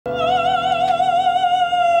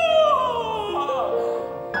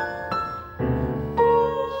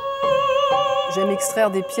J'aime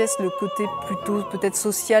extraire des pièces le côté plutôt peut-être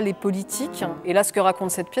social et politique. Et là, ce que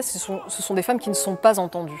raconte cette pièce, ce sont des femmes qui ne sont pas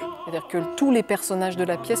entendues. C'est-à-dire que tous les personnages de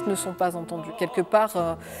la pièce ne sont pas entendus. Quelque part,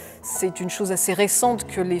 c'est une chose assez récente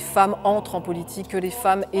que les femmes entrent en politique, que les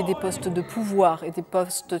femmes aient des postes de pouvoir et des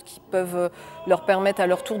postes qui peuvent leur permettre à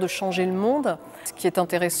leur tour de changer le monde. Ce qui est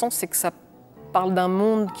intéressant, c'est que ça parle d'un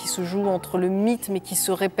monde qui se joue entre le mythe mais qui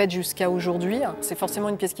se répète jusqu'à aujourd'hui. C'est forcément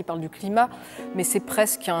une pièce qui parle du climat, mais c'est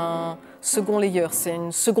presque un second layer, c'est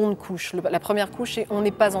une seconde couche. La première couche, c'est on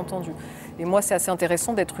n'est pas entendu. Et moi, c'est assez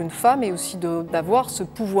intéressant d'être une femme et aussi d'avoir ce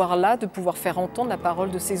pouvoir-là, de pouvoir faire entendre la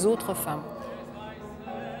parole de ces autres femmes.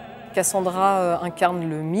 Cassandra incarne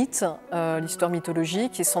le mythe, l'histoire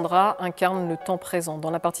mythologique, et Sandra incarne le temps présent.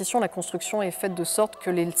 Dans la partition, la construction est faite de sorte que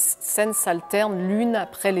les scènes s'alternent l'une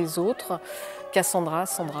après les autres. Cassandra,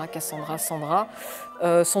 Sandra, Cassandra, Sandra,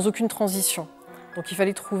 sans aucune transition. Donc il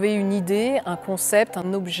fallait trouver une idée, un concept,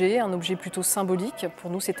 un objet plutôt symbolique. Pour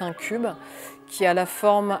nous, c'est un cube qui a la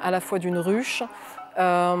forme à la fois d'une ruche,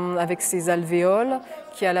 avec ses alvéoles,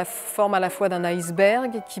 qui a la forme à la fois d'un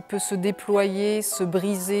iceberg, qui peut se déployer, se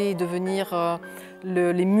briser et devenir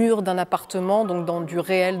les murs d'un appartement, donc dans du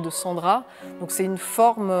réel de Sandra. Donc c'est une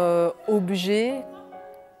forme objet,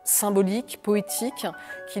 symbolique, poétique,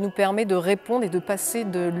 qui nous permet de répondre et de passer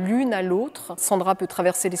de l'une à l'autre. Sandra peut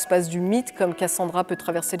traverser l'espace du mythe comme Cassandra peut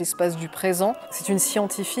traverser l'espace du présent. C'est une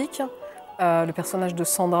scientifique. Le personnage de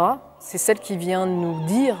Sandra, c'est celle qui vient nous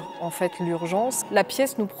dire en fait l'urgence. La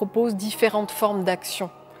pièce nous propose différentes formes d'action.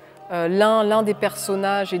 L'un des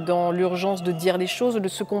personnages est dans l'urgence de dire les choses, le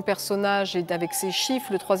second personnage est avec ses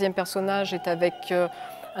chiffres, le troisième personnage est avec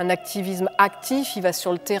un activisme actif, il va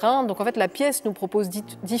sur le terrain. Donc en fait la pièce nous propose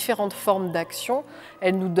différentes formes d'action.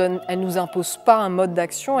 Elle nous impose pas un mode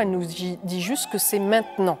d'action, elle nous dit juste que c'est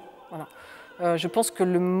maintenant. Voilà. Je pense que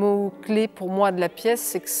le mot-clé pour moi de la pièce,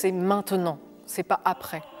 c'est que c'est maintenant, c'est pas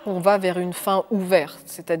après. On va vers une fin ouverte,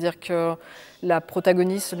 c'est-à-dire que la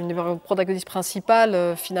protagoniste, le protagoniste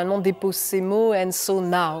principal, finalement dépose ces mots « and so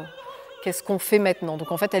now ». Qu'est-ce qu'on fait maintenant?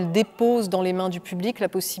 Donc en fait, elle dépose dans les mains du public la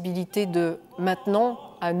possibilité de, maintenant,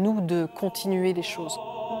 à nous de continuer les choses.